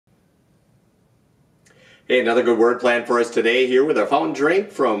Hey, another good word plan for us today here with our fountain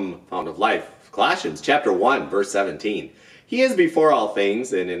drink from Fountain of Life, Colossians chapter 1, verse 17. He is before all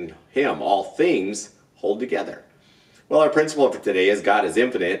things, and in him all things hold together. Well, our principle for today is God is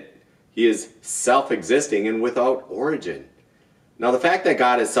infinite. He is self-existing and without origin. Now, the fact that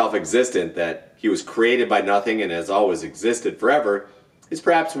God is self-existent, that he was created by nothing and has always existed forever, is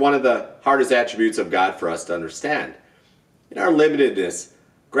perhaps one of the hardest attributes of God for us to understand. In our limitedness,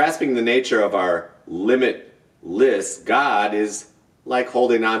 grasping the nature of our limitless God is like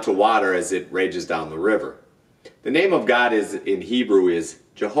holding on to water as it rages down the river. The name of God in Hebrew is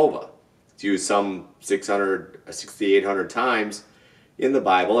Jehovah. It's used some 6,800 times in the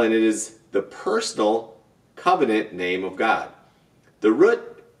Bible, and it is the personal covenant name of God. The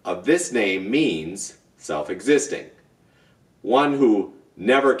root of this name means self-existing, one who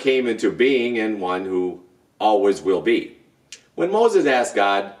never came into being and one who always will be. When Moses asked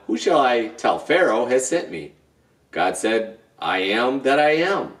God, "Who shall I tell Pharaoh has sent me?" God said, "I am that I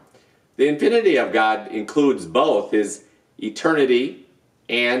am." The infinity of God includes both his eternity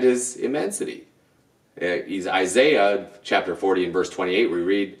and his immensity. Isaiah chapter 40 and verse 28 we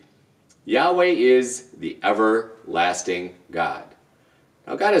read, "Yahweh is the everlasting God."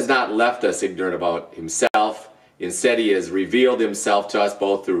 Now God has not left us ignorant about himself. Instead, he has revealed himself to us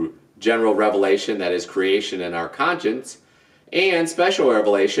both through general revelation, that is creation and our conscience, and special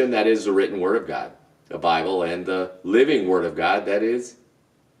revelation, that is the written word of God, the Bible, and the living word of God, that is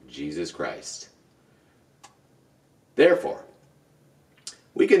Jesus Christ. Therefore,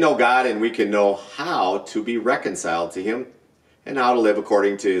 we can know God and we can know how to be reconciled to him and how to live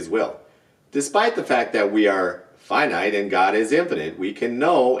according to his will. Despite the fact that we are finite and God is infinite, we can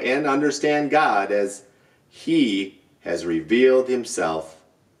know and understand God as he has revealed himself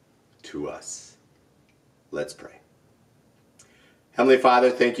to us. Let's pray. Heavenly Father,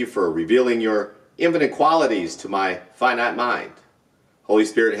 thank you for revealing your infinite qualities to my finite mind. Holy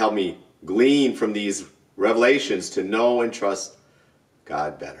Spirit, help me glean from these revelations to know and trust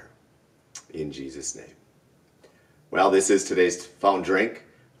God better. In Jesus' name. Well, this is today's fountain drink.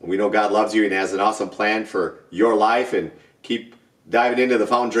 We know God loves you and has an awesome plan for your life, and keep diving into the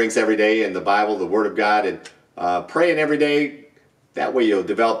fountain drinks every day and the Bible, the Word of God, and praying every day. That way you'll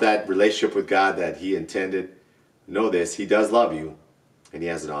develop that relationship with God that he intended. Know this, he does love you, and he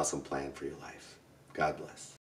has an awesome plan for your life. God bless.